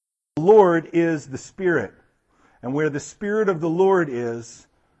Lord is the Spirit, and where the Spirit of the Lord is,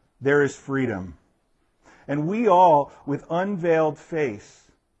 there is freedom. And we all, with unveiled face,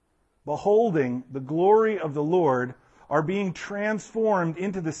 beholding the glory of the Lord, are being transformed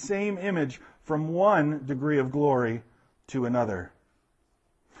into the same image from one degree of glory to another.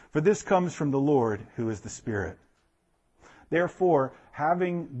 For this comes from the Lord, who is the Spirit. Therefore,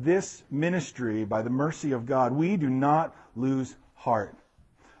 having this ministry by the mercy of God, we do not lose heart,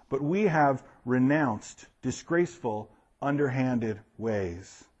 but we have renounced disgraceful, underhanded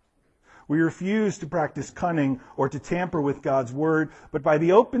ways. We refuse to practice cunning or to tamper with God's word, but by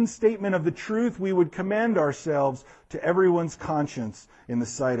the open statement of the truth, we would commend ourselves to everyone's conscience in the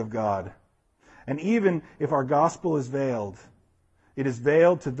sight of God. And even if our gospel is veiled, it is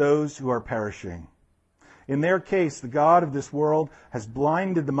veiled to those who are perishing. In their case, the God of this world has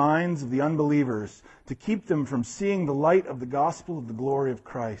blinded the minds of the unbelievers to keep them from seeing the light of the gospel of the glory of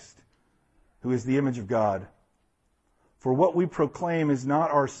Christ, who is the image of God. For what we proclaim is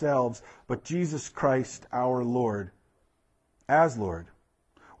not ourselves, but Jesus Christ our Lord, as Lord,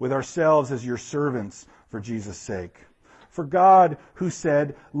 with ourselves as your servants for Jesus' sake. For God, who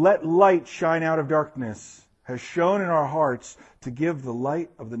said, "Let light shine out of darkness," has shone in our hearts to give the light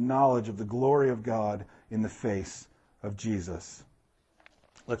of the knowledge of the glory of God in the face of Jesus.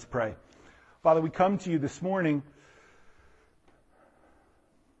 Let's pray. Father, we come to you this morning,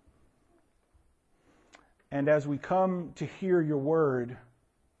 and as we come to hear your word,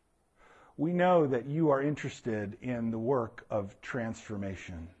 we know that you are interested in the work of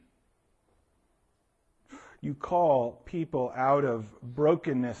transformation. You call people out of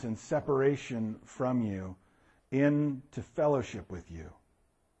brokenness and separation from you into fellowship with you.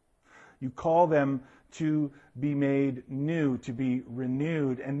 You call them to be made new, to be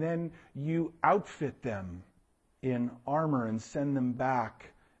renewed, and then you outfit them in armor and send them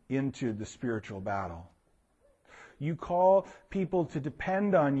back into the spiritual battle. You call people to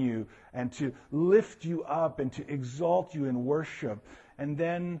depend on you and to lift you up and to exalt you in worship. And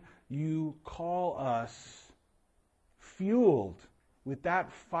then you call us, fueled with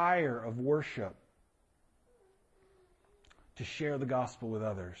that fire of worship, to share the gospel with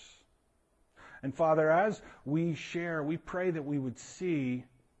others. And Father, as we share, we pray that we would see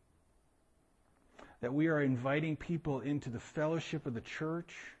that we are inviting people into the fellowship of the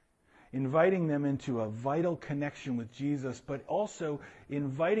church, inviting them into a vital connection with Jesus, but also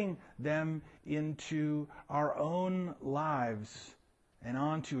inviting them into our own lives and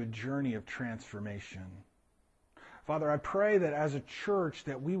onto a journey of transformation. Father, I pray that as a church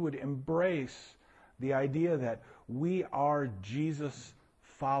that we would embrace the idea that we are Jesus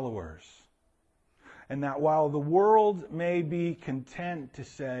followers. And that while the world may be content to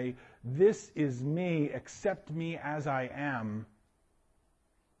say, "This is me, accept me as I am,"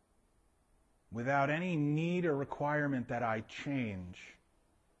 without any need or requirement that I change.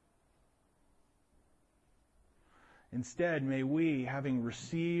 Instead, may we, having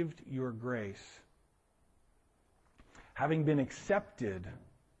received your grace, having been accepted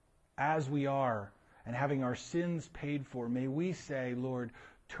as we are, and having our sins paid for, may we say, "Lord,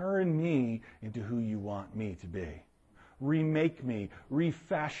 turn me into who you want me to be. Remake me,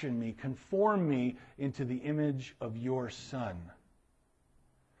 refashion me, conform me into the image of your Son.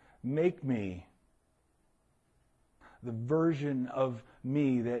 Make me the version of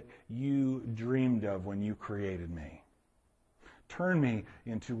me that you dreamed of when you created me. Turn me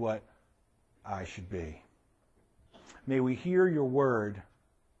into what I should be." May we hear your word,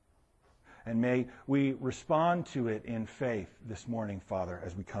 and may we respond to it in faith this morning, Father,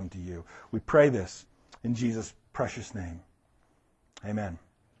 as we come to you. We pray this in Jesus' precious name. Amen.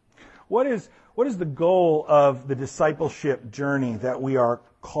 What is the goal of the discipleship journey that we are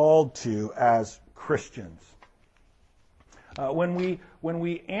called to as Christians? When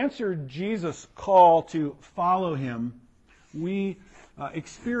we answer Jesus' call to follow him, we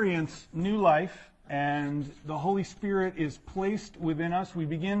experience new life, and the Holy Spirit is placed within us. We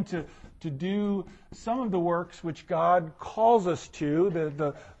begin to do some of the works which God calls us to,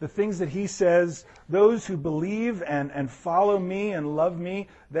 the things that he says, those who believe and follow me and love me,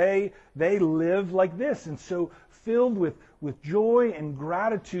 they live like this. And so filled with joy and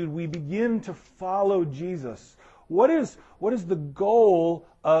gratitude, we begin to follow Jesus. What is the goal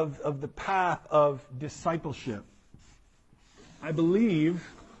of the path of discipleship? I believe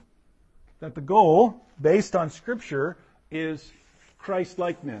that the goal, based on Scripture, is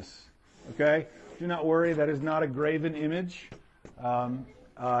Christ-likeness. Okay? Do not worry, that is not a graven image.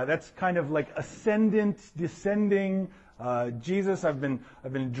 That's kind of like ascendant, descending. Jesus, I've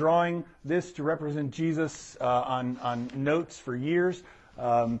been drawing this to represent Jesus on notes for years.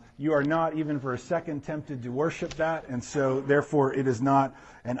 You are not even for a second tempted to worship that, and so therefore it is not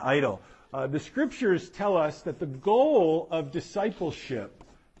an idol. The scriptures tell us that the goal of discipleship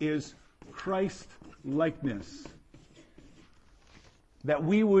is Christ-likeness. That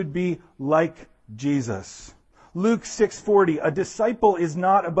we would be like Jesus. Luke 6:40, a disciple is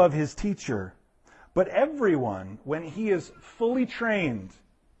not above his teacher, but everyone, when he is fully trained,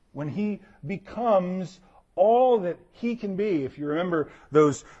 when he becomes all that he can be, if you remember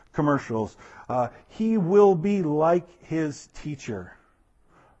those commercials, he will be like his teacher.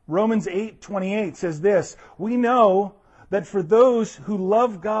 Romans 8:28 says this, we know that for those who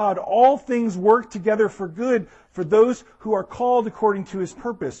love God, all things work together for good, for those who are called according to his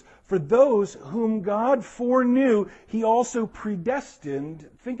purpose. For those whom God foreknew, he also predestined,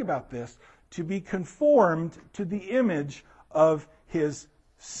 think about this, to be conformed to the image of his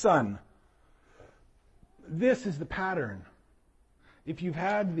Son. This is the pattern. If you've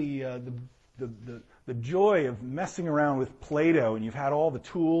had the joy of messing around with Play-Doh and you've had all the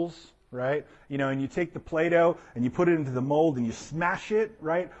tools, right? And you take the Play-Doh and you put it into the mold and you smash it,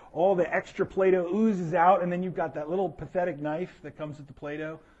 right? All the extra Play-Doh oozes out, and then you've got that little pathetic knife that comes with the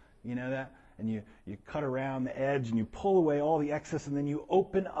Play-Doh. You know that? And you cut around the edge and you pull away all the excess, and then you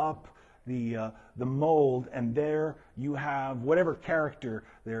open up the mold, and there you have whatever character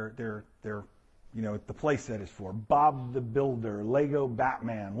they're the playset is for. Bob the Builder, Lego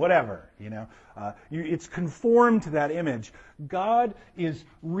Batman, whatever, it's conformed to that image. God is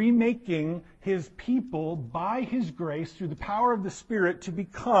remaking his people by his grace through the power of the Spirit to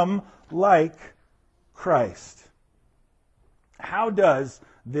become like Christ. How does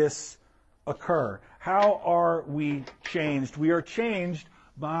this occur? How are we changed? We are changed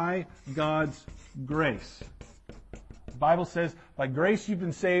by God's grace. The Bible says, by grace you've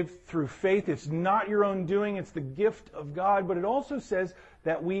been saved through faith. It's not your own doing, it's the gift of God. But it also says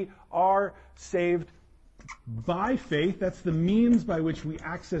that we are saved by faith. That's the means by which we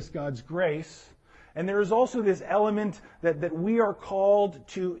access God's grace. And there is also this element that we are called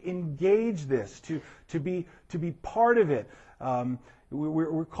to engage this, to be part of it.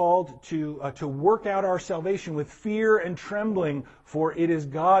 We're called to work out our salvation with fear and trembling, for it is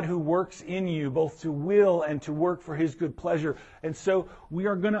God who works in you, both to will and to work for his good pleasure. And so we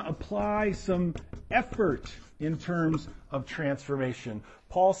are going to apply some effort in terms of transformation.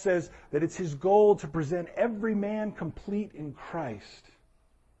 Paul says that it's his goal to present every man complete in Christ.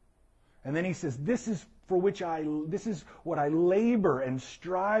 And then he says, this is what I labor and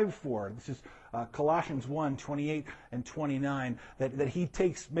strive for. This is Colossians 1:28 and 29, that he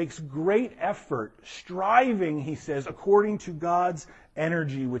makes great effort, striving, he says, according to God's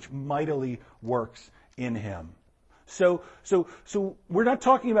energy, which mightily works in him. So we're not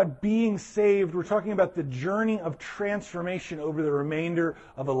talking about being saved, we're talking about the journey of transformation over the remainder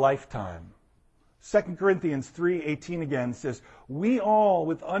of a lifetime. 2 Corinthians 3:18 again says, we all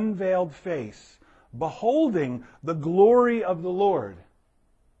with unveiled face, beholding the glory of the Lord,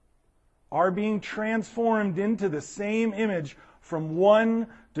 are being transformed into the same image from one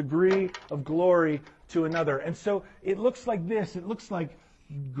degree of glory to another. And so it looks like this. It looks like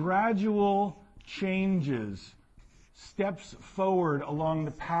gradual changes, steps forward along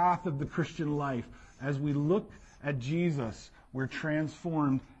the path of the Christian life. As we look at Jesus, we're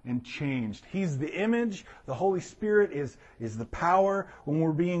transformed and changed. He's the image. The Holy Spirit is the power when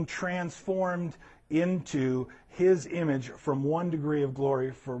we're being transformed into his image from one degree of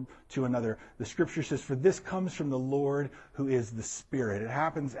glory to another. The scripture says, for this comes from the Lord who is the Spirit. It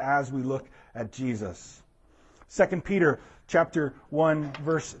happens as we look at Jesus. 2 Peter chapter 1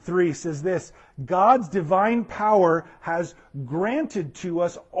 verse 3 says this, God's divine power has granted to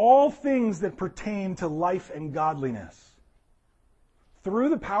us all things that pertain to life and godliness. Through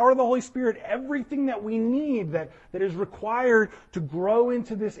the power of the Holy Spirit, everything that we need that is required to grow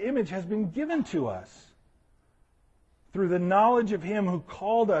into this image has been given to us. Through the knowledge of him who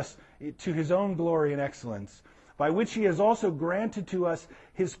called us to his own glory and excellence, by which he has also granted to us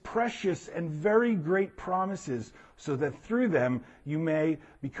his precious and very great promises, so that through them you may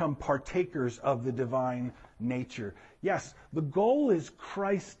become partakers of the divine nature. Yes, the goal is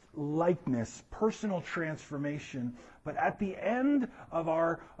Christ-likeness, personal transformation. But at the end of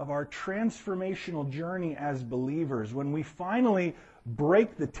our transformational journey as believers, when we finally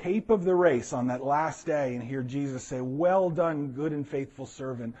break the tape of the race on that last day and hear Jesus say, well done, good and faithful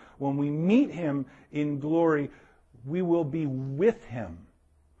servant, when we meet him in glory, we will be with him.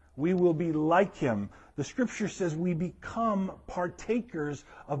 We will be like him. The scripture says we become partakers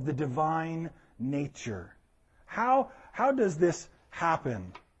of the divine nature. How does this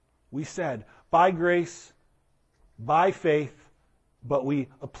happen? We said, by grace, by faith, but we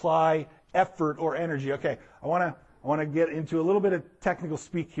apply effort or energy. Okay, I want to get into a little bit of technical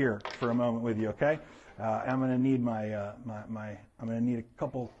speak here for a moment with you. Okay, I'm going to need I'm going to need a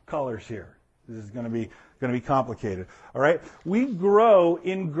couple colors here. This is going to be complicated. All right, we grow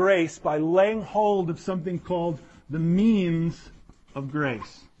in grace by laying hold of something called the means of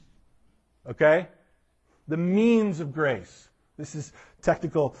grace. Okay, the means of grace. This is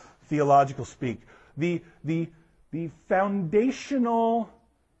technical theological speak. The foundational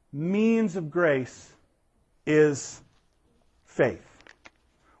means of grace is faith.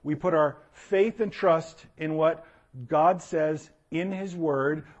 We put our faith and trust in what God says in His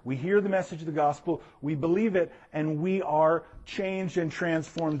Word. We hear the message of the gospel, we believe it, and we are changed and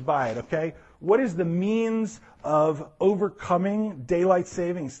transformed by it, okay? What is the means of overcoming daylight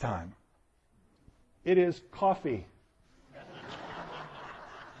savings time? It is coffee.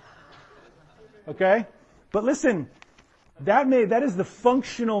 Okay? But listen, that is the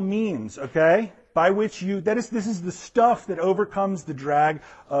functional means, okay? By which this is the stuff that overcomes the drag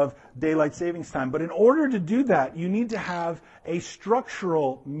of daylight savings time. But in order to do that, you need to have a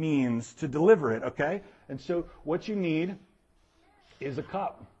structural means to deliver it, okay? And so what you need is a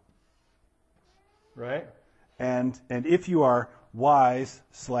cup, right? And if you are wise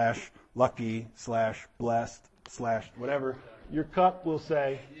 / lucky / blessed / whatever, your cup will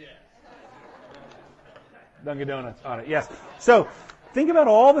say Dunkin' Donuts on it. Yes. So think about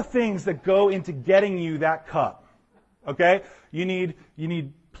all the things that go into getting you that cup. Okay? You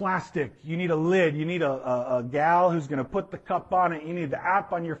need plastic. You need a lid. You need a gal who's going to put the cup on it. You need the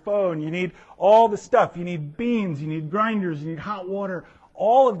app on your phone. You need all the stuff. You need beans. You need grinders. You need hot water.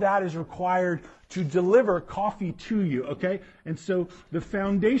 All of that is required to deliver coffee to you. Okay? And so the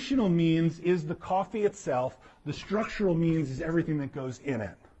foundational means is the coffee itself. The structural means is everything that goes in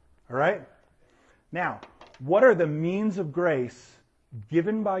it. All right? Now, what are the means of grace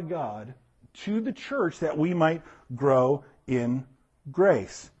given by God to the church that we might grow in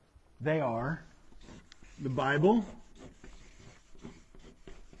grace? They are the Bible.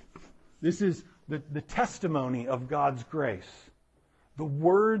 This is the testimony of God's grace. The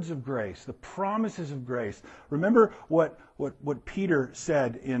words of grace, the promises of grace. Remember what Peter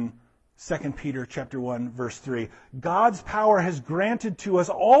said in 2 Peter chapter 1, verse 3. God's power has granted to us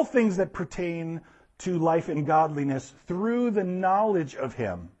all things that pertain to life and godliness through the knowledge of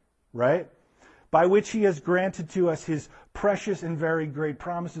Him, right? By which He has granted to us His precious and very great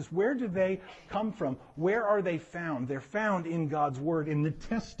promises. Where do they come from? Where are they found? They're found in God's Word, in the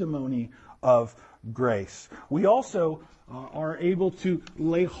testimony of grace. We also are able to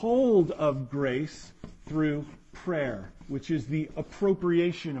lay hold of grace through prayer, which is the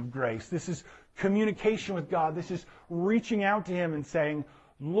appropriation of grace. This is communication with God. This is reaching out to Him and saying,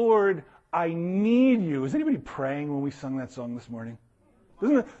 Lord, I need you. Was anybody praying when we sung that song this morning?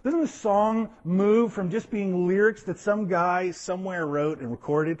 Doesn't the song move from just being lyrics that some guy somewhere wrote and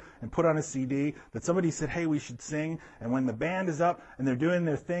recorded and put on a CD that somebody said, hey, we should sing, and when the band is up and they're doing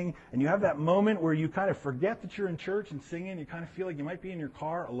their thing, and you have that moment where you kind of forget that you're in church and singing, you kind of feel like you might be in your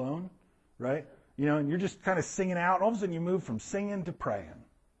car alone, right? You know, and you're just kind of singing out, and all of a sudden you move from singing to praying.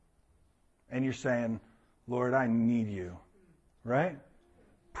 And you're saying, Lord, I need you, right?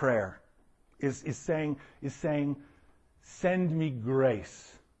 Prayer is saying, send me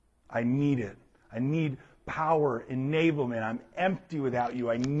grace. I need it. I need power, enablement. I'm empty without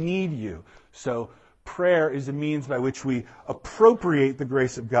you. I need you. So prayer is a means by which we appropriate the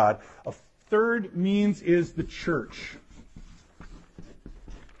grace of God. A third means is the church.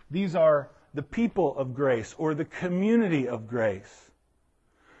 These are the people of grace or the community of grace.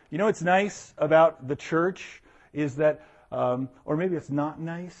 You know what's nice about the church is that, or maybe it's not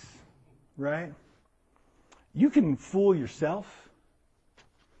nice, right? You can fool yourself,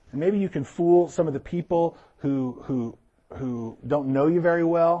 and maybe you can fool some of the people who don't know you very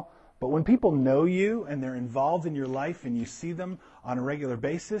well. But when people know you and they're involved in your life, and you see them on a regular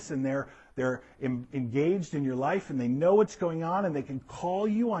basis, and they're engaged in your life, and they know what's going on, and they can call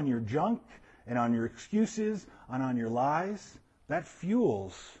you on your junk and on your excuses and on your lies, that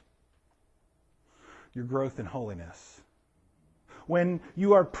fuels your growth in holiness. When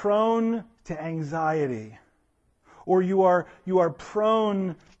you are prone to anxiety, or you are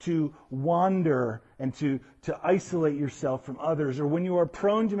prone to wander and to isolate yourself from others, or when you are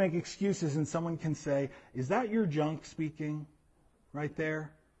prone to make excuses and someone can say, is that your junk speaking right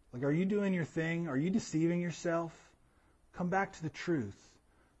there? Like, are you doing your thing? Are you deceiving yourself? Come back to the truth.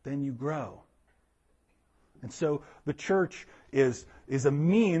 Then you grow. And so the church is a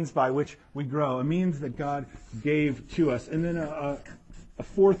means by which we grow, a means that God gave to us. And then a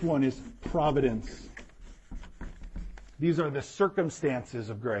fourth one is providence. These are the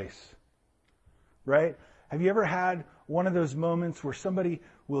circumstances of grace, right? Have you ever had one of those moments where somebody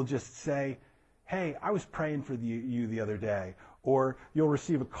will just say, hey, I was praying for you the other day, or you'll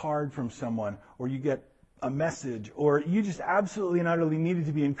receive a card from someone, or you get a message, or you just absolutely and utterly needed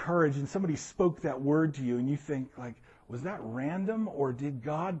to be encouraged, and somebody spoke that word to you, and you think, like, was that random, or did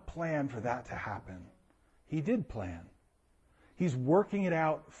God plan for that to happen? He did plan. He's working it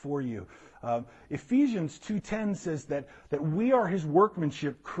out for you. Ephesians 2:10 says that we are His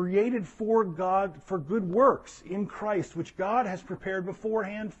workmanship, created for God for good works in Christ, which God has prepared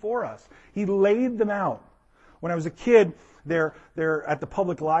beforehand for us. He laid them out. When I was a kid, there at the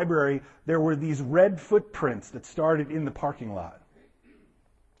public library, there were these red footprints that started in the parking lot.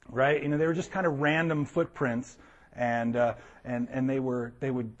 Right? You know, they were just kind of random footprints, and they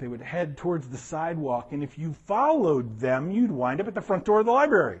would head towards the sidewalk, and if you followed them, you'd wind up at the front door of the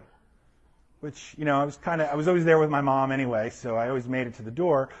library. Which, you know, I was always there with my mom anyway, so I always made it to the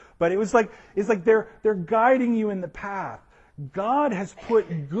door. But it's like they're guiding you in the path. God has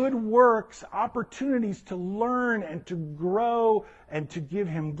put good works, opportunities to learn and to grow and to give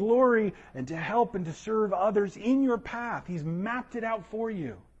Him glory and to help and to serve others in your path. He's mapped it out for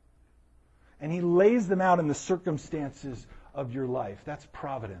you. And He lays them out in the circumstances of your life. That's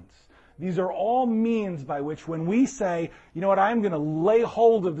providence. These are all means by which when we say, you know what, I'm going to lay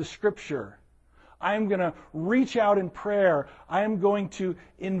hold of the Scripture. I'm going to reach out in prayer. I am going to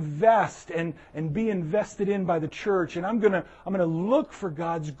invest and be invested in by the church. And I'm going to look for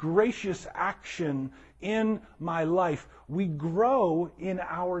God's gracious action in my life. We grow in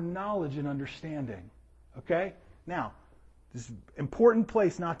our knowledge and understanding. Okay? Now, this is an important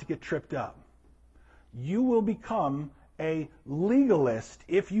place not to get tripped up. You will become a legalist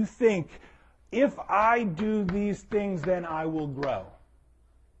if you think, if I do these things, then I will grow.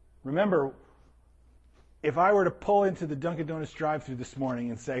 Remember, if I were to pull into the Dunkin' Donuts drive-thru this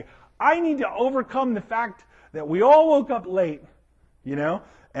morning and say, I need to overcome the fact that we all woke up late, you know,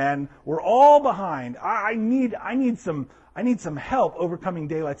 and we're all behind. I need some help overcoming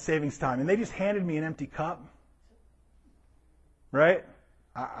daylight savings time. And they just handed me an empty cup. Right?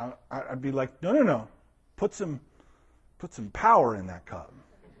 I'd be like, no. Put some power in that cup.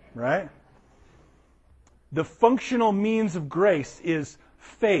 Right? The functional means of grace is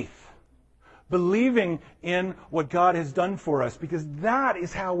faith. Believing in what God has done for us, because that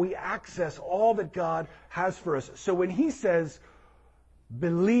is how we access all that God has for us. So when He says,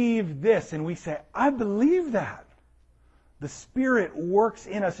 believe this, and we say, I believe that, the Spirit works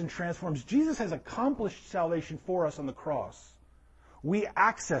in us and transforms. Jesus has accomplished salvation for us on the cross. We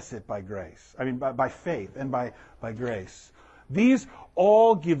access it by grace. I mean, by faith and by grace. These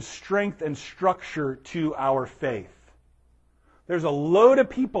all give strength and structure to our faith. There's a load of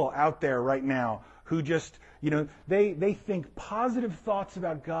people out there right now who just, you know, they think positive thoughts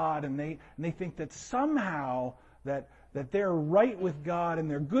about God, and they think that somehow that they're right with God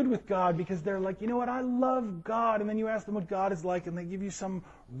and they're good with God because they're like, you know what, I love God. And then you ask them what God is like and they give you some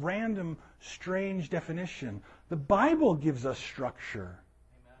random, strange definition. The Bible gives us structure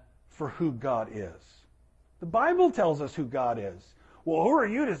for who God is. The Bible tells us who God is. Well, who are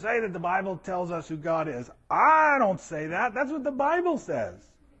you to say that the Bible tells us who God is? I don't say that. That's what the Bible says.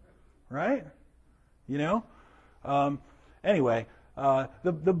 Right? You know? Anyway,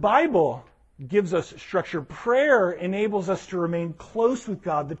 the Bible gives us structure. Prayer enables us to remain close with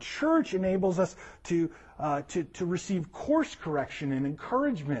God. The church enables us to receive course correction and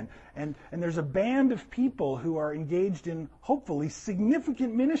encouragement. And there's a band of people who are engaged in, hopefully,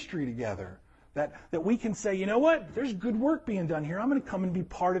 significant ministry together. That we can say, you know what, there's good work being done here. I'm going to come and be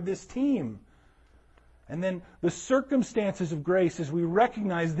part of this team. And then the circumstances of grace, as we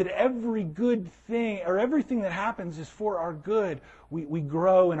recognize that every good thing, or everything that happens is for our good, we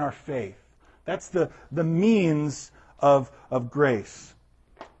grow in our faith. That's the means of grace.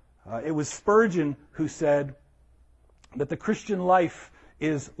 It was Spurgeon who said that the Christian life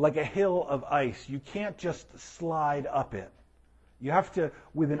is like a hill of ice. You can't just slide up it. You have to,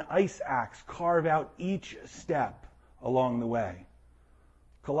 with an ice axe, carve out each step along the way.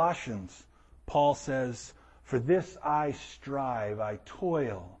 Colossians, Paul says, for this I strive, I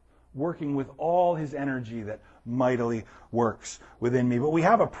toil, working with all his energy that mightily works within me. But we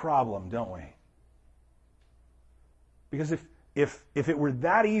have a problem, don't we? Because if it were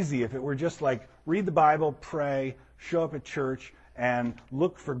that easy, if it were just like read the Bible, pray, show up at church, and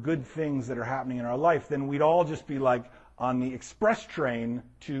look for good things that are happening in our life, then we'd all just be like on the express train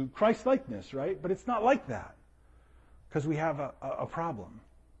to Christ-likeness, right? But it's not like that, because we have a problem.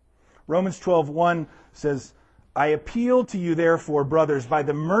 Romans 12:1 says, I appeal to you, therefore, brothers, by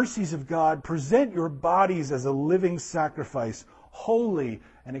the mercies of God, present your bodies as a living sacrifice, holy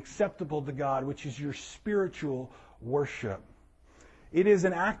and acceptable to God, which is your spiritual worship. It is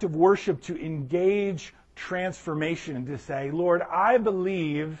an act of worship to engage transformation and to say, Lord, I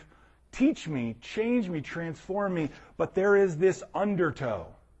believe, teach me, change me, transform me, but there is this undertow,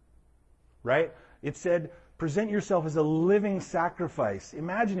 right? It said, present yourself as a living sacrifice.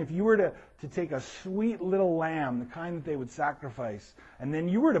 Imagine if you were to take a sweet little lamb, the kind that they would sacrifice, and then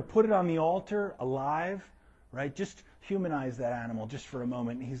you were to put it on the altar alive, right? Just humanize that animal just for a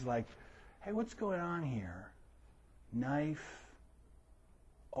moment. And he's like, hey, what's going on here? Knife,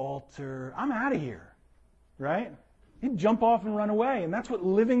 altar, I'm out of here, right? He'd jump off and run away, and that's what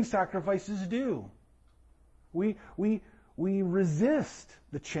living sacrifices do. We resist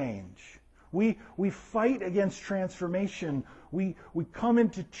the change. We fight against transformation. We come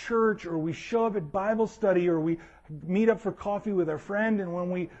into church, or we show up at Bible study, or we meet up for coffee with our friend, and when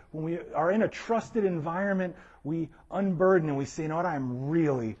we are in a trusted environment, we unburden and we say, you know what, I'm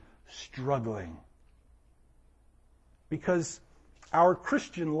really struggling. Because our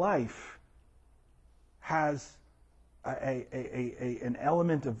Christian life has an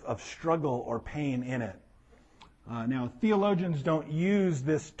element of struggle or pain in it. Now, theologians don't use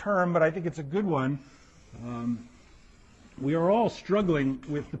this term, but I think it's a good one. We are all struggling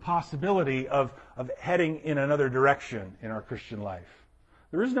with the possibility of heading in another direction in our Christian life.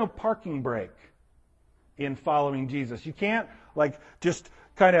 There is no parking brake in following Jesus. You can't just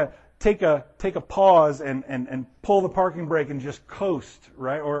kind of take a pause and pull the parking brake and just coast,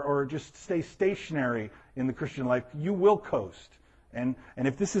 right? Or just stay stationary in the Christian life. You will coast. And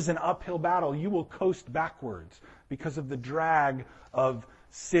if this is an uphill battle, you will coast backwards because of the drag of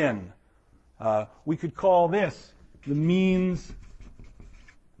sin. We could call this the means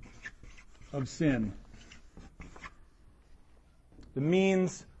of sin. The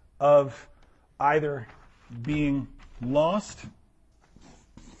means of either being lost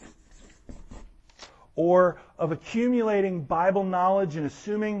or of accumulating Bible knowledge and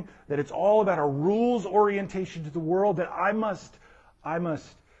assuming that it's all about a rules orientation to the world, that I must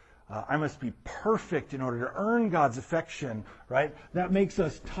be perfect in order to earn God's affection, right? That makes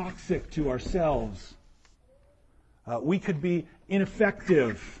us toxic to ourselves. We could be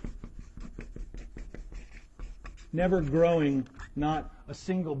ineffective, never growing, not a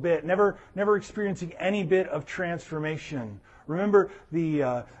single bit, never experiencing any bit of transformation. Remember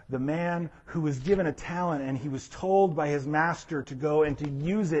the man who was given a talent and he was told by his master to go and to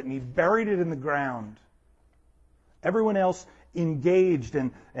use it, and he buried it in the ground. Everyone else engaged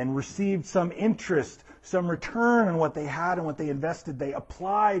and received some interest, some return on what they had and what they invested. They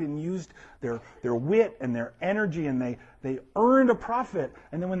applied and used their wit and their energy, and they earned a profit.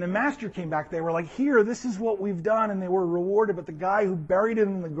 And then when the master came back, they were like, here, this is what we've done, and they were rewarded. But the guy who buried it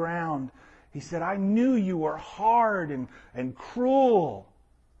in the ground, he said, I knew you were hard and cruel.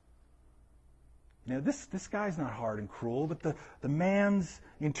 Now, this guy's not hard and cruel, but the man's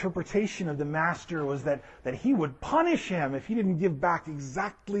interpretation of the master was that he would punish him if he didn't give back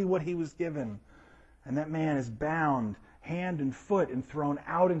exactly what he was given. And that man is bound hand and foot and thrown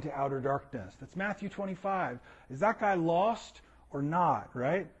out into outer darkness. That's Matthew 25. Is that guy lost or not,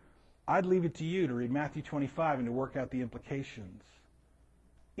 right? I'd leave it to you to read Matthew 25 and to work out the implications.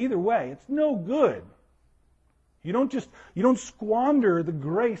 Either way, it's no good. You don't squander the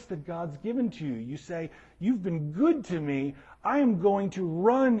grace that God's given to you. You say, you've been good to me. I am going to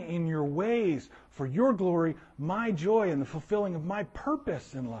run in your ways for your glory, my joy, and the fulfilling of my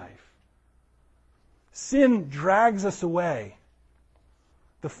purpose in life. Sin drags us away.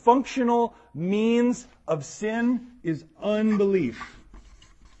 The functional means of sin is unbelief.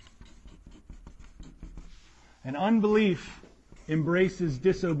 And unbelief embraces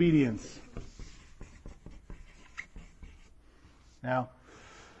disobedience. Now,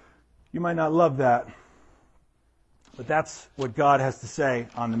 you might not love that, but that's what God has to say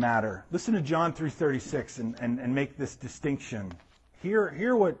on the matter. Listen to John 3:36 and make this distinction.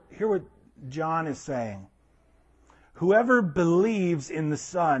 Hear what John is saying. Whoever believes in the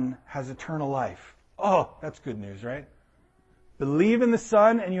Son has eternal life. Oh, that's good news, right? Believe in the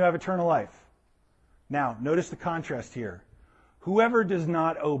Son and you have eternal life. Now, notice the contrast here. Whoever does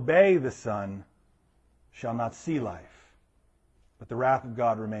not obey the Son shall not see life, but the wrath of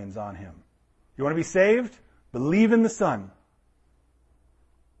God remains on him. You want to be saved? Believe in the Son.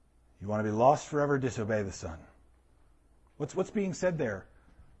 You want to be lost forever? Disobey the Son. What's being said there?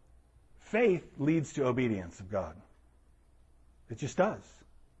 Faith leads to obedience of God. It just does.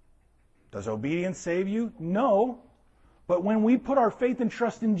 Does obedience save you? No. But when we put our faith and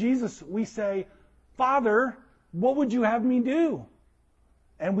trust in Jesus, we say, Father, What would you have me do?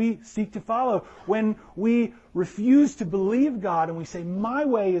 And we seek to follow. When we refuse to believe God and we say, my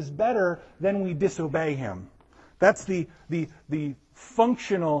way is better, then we disobey him. That's the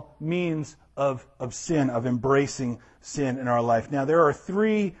functional means of sin, of embracing sin in our life. Now, there are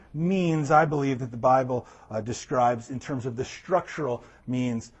three means, I believe, that the Bible describes in terms of the structural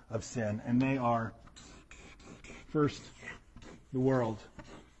means of sin. And they are, first, the world.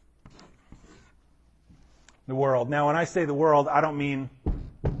 The world. Now, when I say the world, I don't mean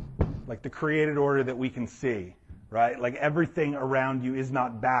like the created order that we can see, right? Like everything around you is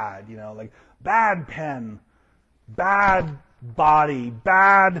not bad, like bad pen, bad body,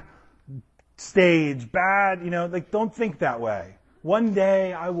 bad stage, bad, like don't think that way. One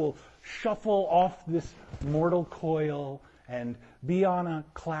day I will shuffle off this mortal coil and be on a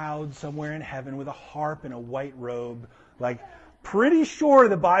cloud somewhere in heaven with a harp and a white robe. Like, pretty sure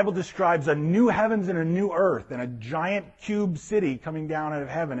the Bible describes a new heavens and a new earth and a giant cube city coming down out of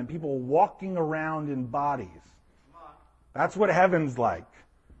heaven and people walking around in bodies. That's what heaven's like,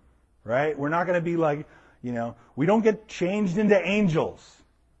 right? We're not going to be like, we don't get changed into angels.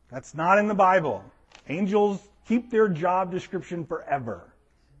 That's not in the Bible. Angels keep their job description forever.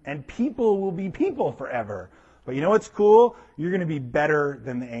 And people will be people forever. But you know what's cool? You're going to be better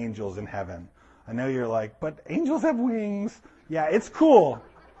than the angels in heaven. I know you're like, but angels have wings. Yeah, it's cool.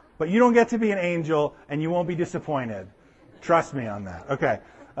 But you don't get to be an angel and you won't be disappointed. Trust me on that. Okay.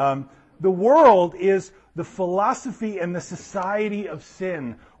 The world is the philosophy and the society of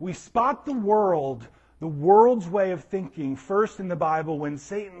sin. We spot the world's way of thinking first in the Bible when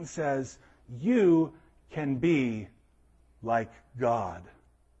Satan says, you can be like God.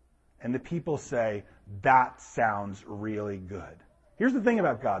 And the people say, that sounds really good. Here's the thing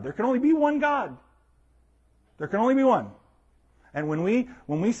about God. There can only be one God. There can only be one. And when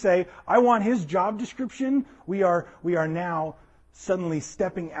we say, I want his job description, we are now suddenly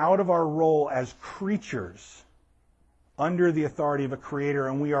stepping out of our role as creatures under the authority of a creator,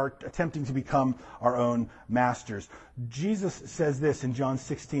 and we are attempting to become our own masters. Jesus says this in John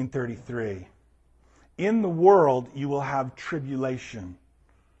 16:33. In the world you will have tribulation,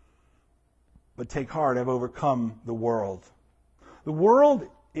 but take heart, I've overcome the world. The world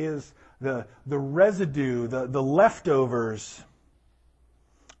is the residue, the leftovers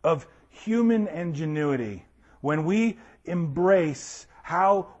of human ingenuity. When we embrace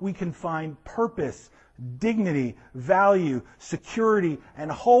how we can find purpose, dignity, value, security,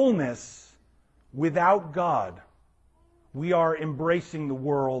 and wholeness without God, we are embracing the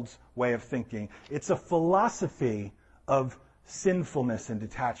world's way of thinking. It's a philosophy of sinfulness and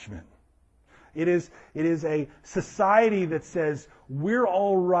detachment. It is a society that says we're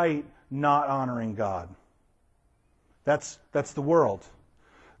all right not honoring God. That's the world.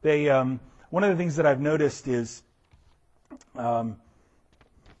 One of the things that I've noticed is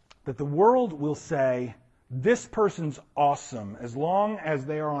that the world will say, this person's awesome as long as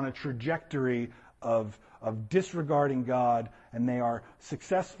they are on a trajectory of disregarding God and they are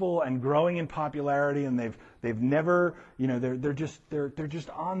successful and growing in popularity and they've never, they're just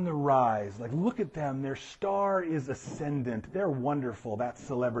on the rise. Like, look at them, their star is ascendant. They're wonderful, that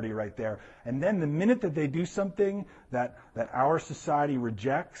celebrity right there. And then the minute that they do something that our society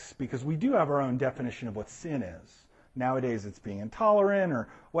rejects, because we do have our own definition of what sin is. Nowadays it's being intolerant or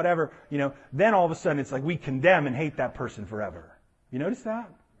whatever, then all of a sudden it's like we condemn and hate that person forever. You notice that?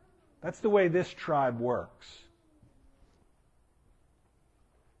 That's the way this tribe works.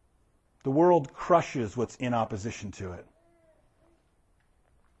 The world crushes what's in opposition to it.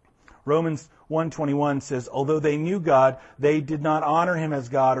 Romans 1:21 says, although they knew God, they did not honor him as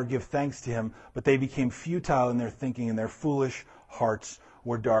God or give thanks to him, but they became futile in their thinking and their foolish hearts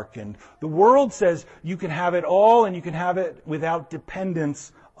were darkened. The world says you can have it all and you can have it without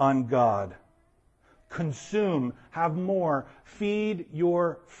dependence on God. Consume, have more, feed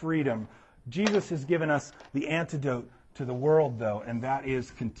your freedom. Jesus has given us the antidote to the world, though, and that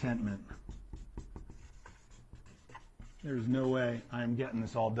is contentment. There's no way I'm getting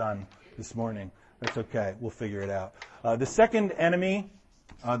this all done this morning. That's okay. We'll figure it out. The second enemy,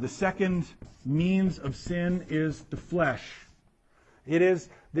 the second means of sin is the flesh. It is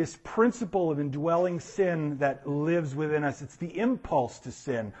this principle of indwelling sin that lives within us. It's the impulse to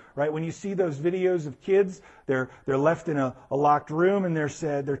sin, right? When you see those videos of kids, they're left in a locked room and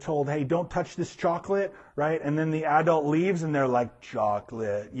they're told, hey, don't touch this chocolate, right? And then the adult leaves and they're like,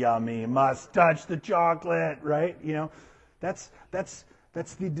 chocolate, yummy, must touch the chocolate, right? That's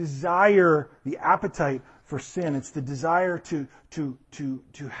the desire, the appetite for sin. It's the desire to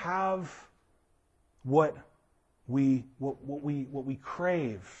have what we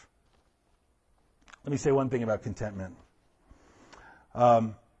crave. Let me say one thing about contentment.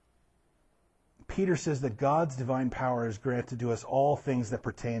 Peter says that God's divine power has granted to us all things that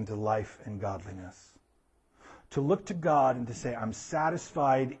pertain to life and godliness. To look to God and to say, I'm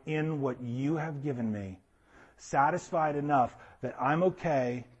satisfied in what you have given me, satisfied enough that I'm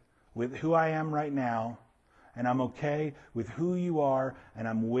okay with who I am right now, and I'm okay with who you are, and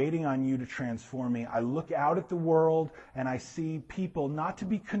I'm waiting on you to transform me. I look out at the world and I see people not to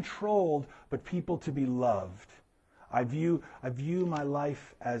be controlled, but people to be loved. I view my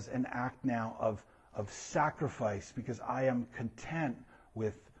life as an act now of sacrifice because I am content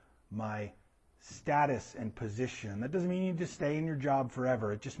with my status and position. That doesn't mean you need to stay in your job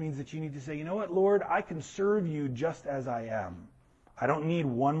forever. It just means that you need to say, you know what, Lord, I can serve you just as I am. I don't need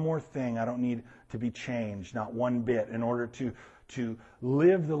one more thing. I don't need to be changed, not one bit, in order to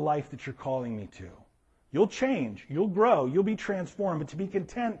live the life that you're calling me to. You'll change, you'll grow, you'll be transformed, but to be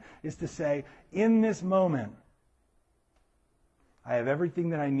content is to say, in this moment, I have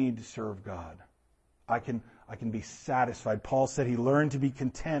everything that I need to serve God. I can be satisfied. Paul said he learned to be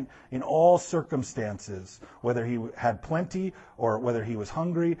content in all circumstances, whether he had plenty or whether he was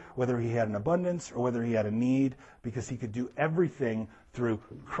hungry, whether he had an abundance or whether he had a need, because he could do everything through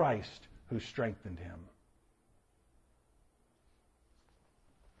Christ who strengthened him.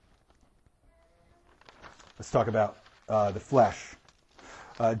 Let's talk about the flesh.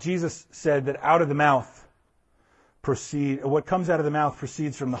 Jesus said that out of the mouth what comes out of the mouth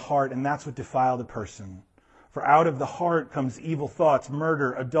proceeds from the heart, and that's what defiled a person. For out of the heart comes evil thoughts,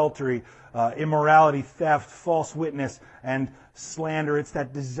 murder, adultery, immorality, theft, false witness, and slander. It's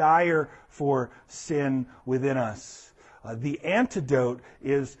that desire for sin within us. The antidote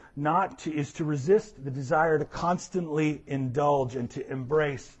is to resist the desire to constantly indulge and to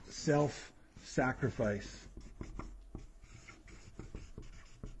embrace self-sacrifice.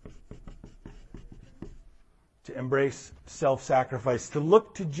 To embrace self-sacrifice, to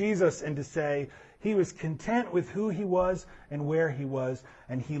look to Jesus and to say he was content with who he was and where he was,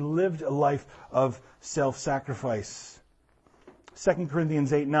 and he lived a life of self-sacrifice. 2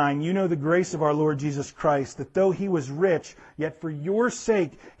 Corinthians 8:9, you know the grace of our Lord Jesus Christ, that though he was rich, yet for your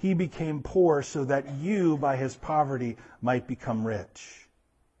sake he became poor, so that you by his poverty might become rich.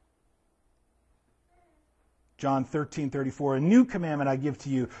 John 13:34, a new commandment I give to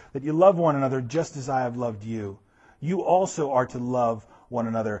you, that you love one another just as I have loved you. You also are to love one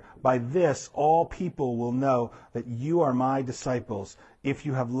another. By this, all people will know that you are my disciples, if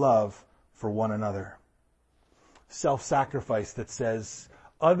you have love for one another. Self-sacrifice that says,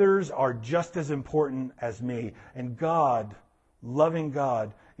 others are just as important as me, and God, loving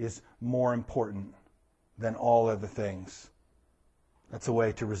God, is more important than all other things. That's a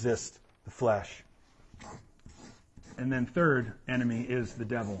way to resist the flesh. And then third enemy is the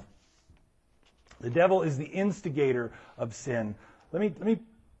devil. The devil is the instigator of sin. Let me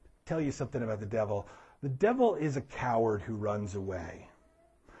tell you something about the devil. The devil is a coward who runs away.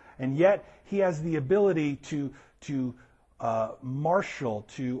 And yet he has the ability to marshal,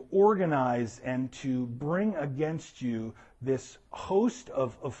 to organize, and to bring against you this host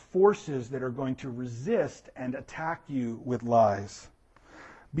of forces that are going to resist and attack you with lies.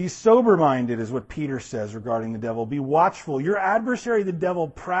 Be sober-minded is what Peter says regarding the devil. Be watchful. Your adversary, the devil,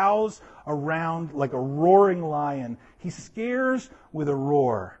 prowls around like a roaring lion. He scares with a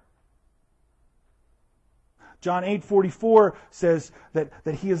roar. John 8:44 says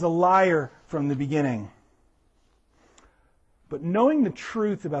that he is a liar from the beginning. But knowing the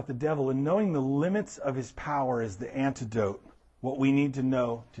truth about the devil and knowing the limits of his power is the antidote, what we need to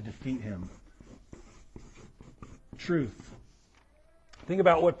know to defeat him. Truth. Think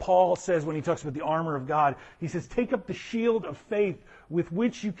about what Paul says when he talks about the armor of God. He says, take up the shield of faith with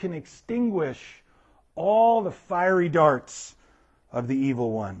which you can extinguish all the fiery darts of the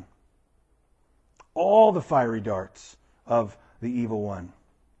evil one. All the fiery darts of the evil one.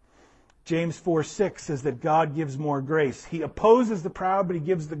 James 4:6 says that God gives more grace. He opposes the proud, but he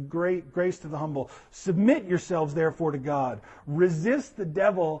gives the great grace to the humble. Submit yourselves, therefore, to God. Resist the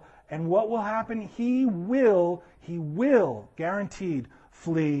devil, and what will happen? He will, guaranteed,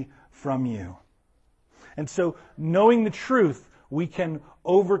 flee from you. And so, knowing the truth, we can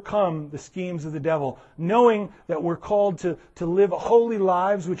overcome the schemes of the devil. Knowing that we're called to live holy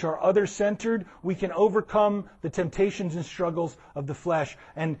lives which are other-centered, we can overcome the temptations and struggles of the flesh.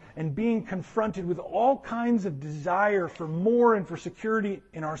 And being confronted with all kinds of desire for more and for security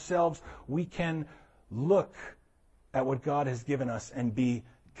in ourselves, we can look at what God has given us and be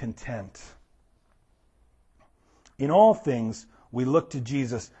content. In all things, we look to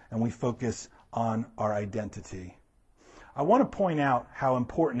Jesus and we focus on our identity. I want to point out how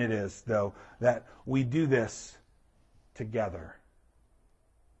important it is, though, that we do this together.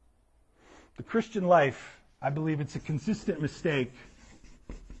 The Christian life, I believe it's a consistent mistake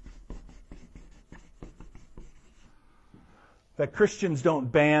that Christians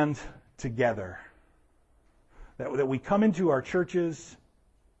don't band together. That we come into our churches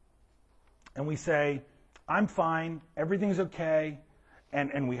and we say, I'm fine, everything's okay,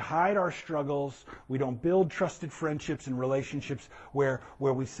 and we hide our struggles. We don't build trusted friendships and relationships where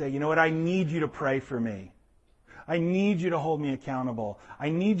we say, you know what, I need you to pray for me. I need you to hold me accountable. I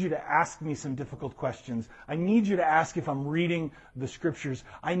need you to ask me some difficult questions. I need you to ask if I'm reading the scriptures.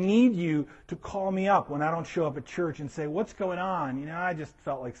 I need you to call me up when I don't show up at church and say, what's going on? You know, I just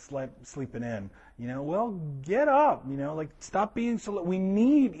felt like sleeping in. You know, well, get up. You know, like stop being so... We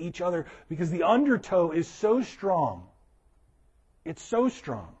need each other because the undertow is so strong. It's so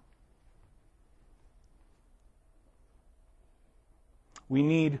strong. We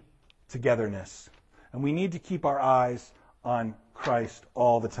need togetherness. And we need to keep our eyes on Christ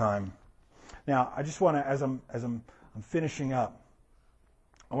all the time. Now, I just want to, as I'm finishing up,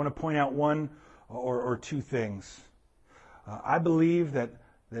 I want to point out one or two things. I believe that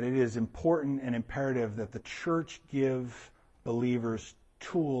it is important and imperative that the church give believers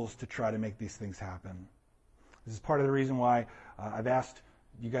tools to try to make these things happen. This is part of the reason why I've asked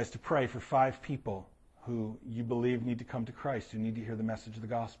you guys to pray for 5 people who you believe need to come to Christ, who need to hear the message of the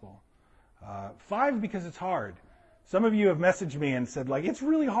gospel. 5 because it's hard. Some of you have messaged me and said, like, it's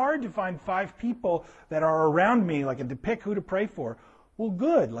really hard to find 5 people that are around me, like, and to pick who to pray for. Well,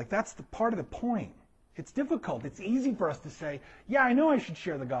 good. Like, that's the part of the point. It's difficult. It's easy for us to say, yeah, I know I should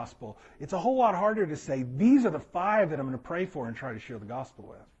share the gospel. It's a whole lot harder to say, these are the 5 that I'm going to pray for and try to share the gospel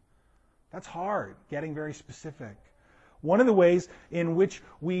with. That's hard, getting very specific. One of the ways in which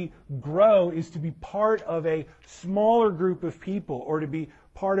we grow is to be part of a smaller group of people or to be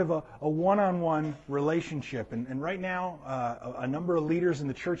part of a one-on-one relationship. And right now, a number of leaders in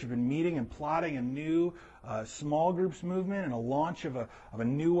the church have been meeting and plotting a new small groups movement and a launch of a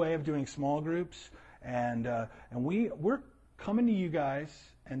new way of doing small groups. And we're coming to you guys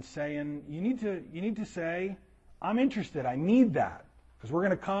and saying, you need to say, I'm interested, I need that. Because we're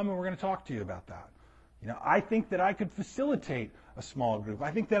going to come and we're going to talk to you about that. You know, I think that I could facilitate a small group. I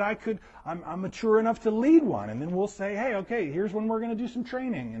think that I'm mature enough to lead one. And then we'll say, hey, okay, here's when we're going to do some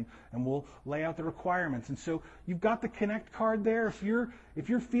training. And we'll lay out the requirements. And so you've got the Connect card there. If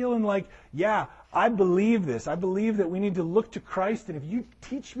you're feeling like, yeah, I believe this. I believe that we need to look to Christ. And if you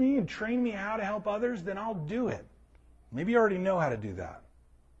teach me and train me how to help others, then I'll do it. Maybe you already know how to do that.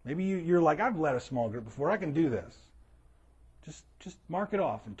 Maybe you're like, I've led a small group before. I can do this. Just mark it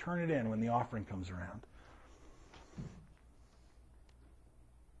off and turn it in when the offering comes around.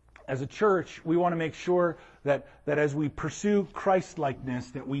 As a church, we want to make sure that as we pursue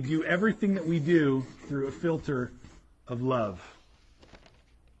Christ-likeness, that we do everything that we do through a filter of love.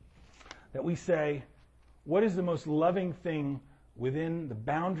 That we say, what is the most loving thing within the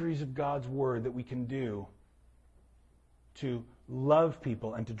boundaries of God's Word that we can do to love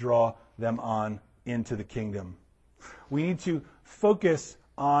people and to draw them on into the kingdom? We need to focus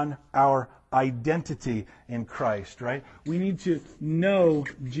on our identity in Christ, right? We need to know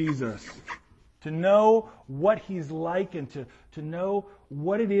Jesus, to know what He's like and to know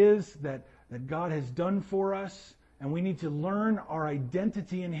what it is that God has done for us. And we need to learn our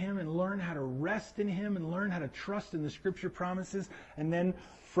identity in Him and learn how to rest in Him and learn how to trust in the Scripture promises. And then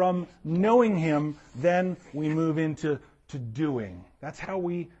from knowing Him, then we move into doing. That's how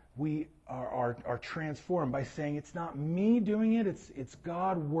we are transformed, by saying it's not me doing it, it's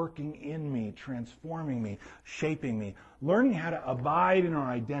God working in me, transforming me, shaping me, learning how to abide in our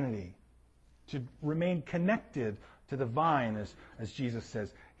identity, to remain connected to the vine, as Jesus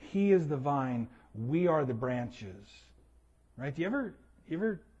says. He is the vine, we are the branches. Right? Do you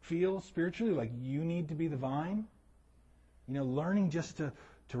ever feel spiritually like you need to be the vine? You know, learning just to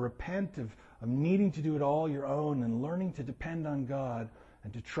repent of needing to do it all your own and learning to depend on God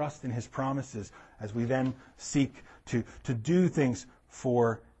and to trust in His promises as we then seek to do things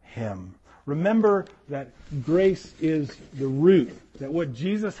for Him. Remember that grace is the root, that what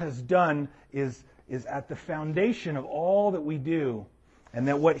Jesus has done is at the foundation of all that we do, and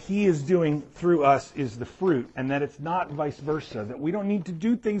that what He is doing through us is the fruit, and that it's not vice versa, that we don't need to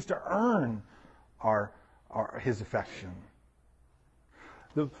do things to earn His affection.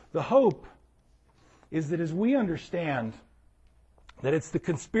 The hope is that as we understand that it's the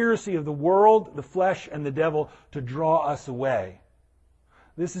conspiracy of the world, the flesh, and the devil to draw us away.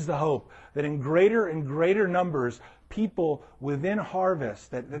 This is the hope, that in greater and greater numbers, people within Harvest,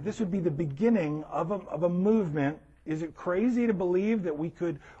 that this would be the beginning of a movement Is it crazy to believe that we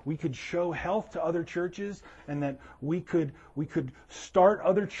could show health to other churches and that we could start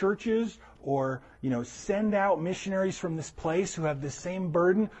other churches or, send out missionaries from this place who have the same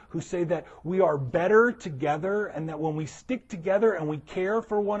burden, who say that we are better together and that when we stick together and we care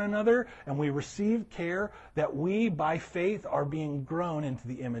for one another and we receive care, that we, by faith, are being grown into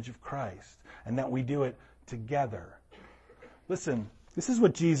the image of Christ and that we do it together? Listen, this is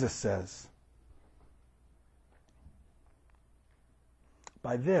what Jesus says.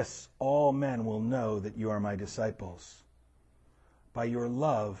 By this, all men will know that you are my disciples, by your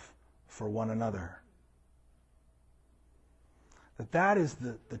love for one another. That is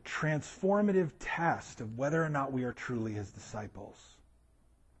the transformative test of whether or not we are truly his disciples.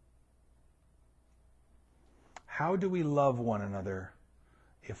 How do we love one another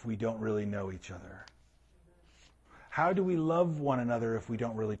if we don't really know each other? How do we love one another if we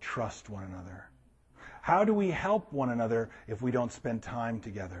don't really trust one another? How do we help one another if we don't spend time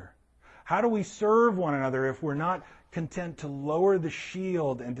together? How do we serve one another if we're not content to lower the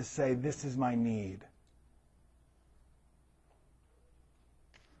shield and to say, this is my need?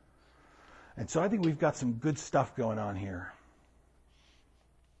 And so I think we've got some good stuff going on here.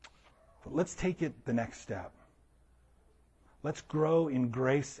 But let's take it the next step. Let's grow in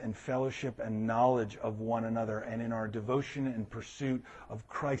grace and fellowship and knowledge of one another and in our devotion and pursuit of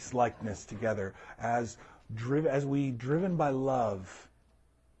Christ-likeness together as we, driven by love,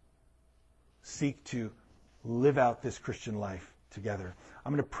 seek to live out this Christian life together.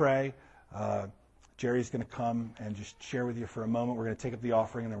 I'm going to pray. Jerry's going to come and just share with you for a moment. We're going to take up the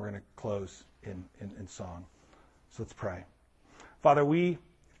offering and then we're going to close in song. So let's pray. Father, we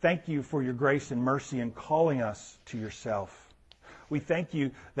thank you for your grace and mercy in calling us to yourself. We thank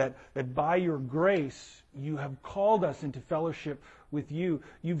you that by your grace, you have called us into fellowship with you.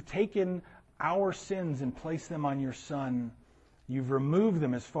 You've taken our sins and placed them on your Son. You've removed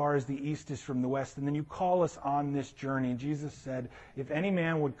them as far as the east is from the west. And then you call us on this journey. Jesus said, if any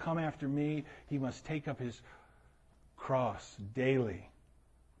man would come after me, he must take up his cross daily.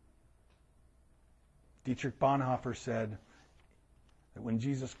 Dietrich Bonhoeffer said that when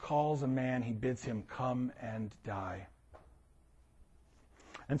Jesus calls a man, he bids him come and die.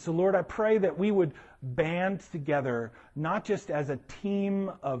 And so, Lord, I pray that we would band together, not just as a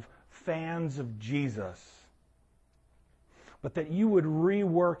team of fans of Jesus, but that you would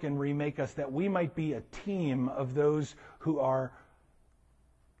rework and remake us, that we might be a team of those who are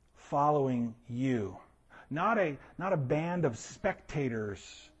following you. Not a band of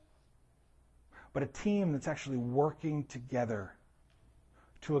spectators, but a team that's actually working together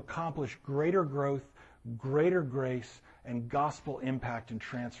to accomplish greater growth, greater grace, and gospel impact and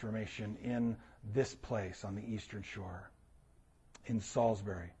transformation in this place on the Eastern Shore, in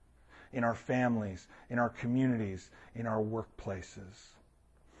Salisbury, in our families, in our communities, in our workplaces.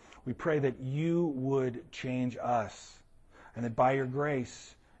 We pray that you would change us and that by your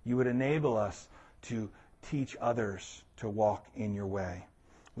grace you would enable us to teach others to walk in your way.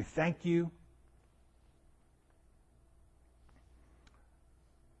 We thank you.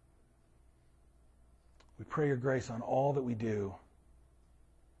 We pray your grace on all that we do.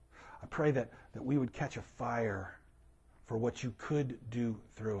 I pray that we would catch a fire for what you could do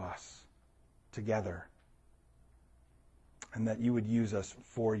through us together, and that you would use us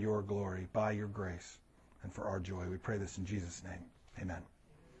for your glory, by your grace, and for our joy. We pray this in Jesus' name. Amen.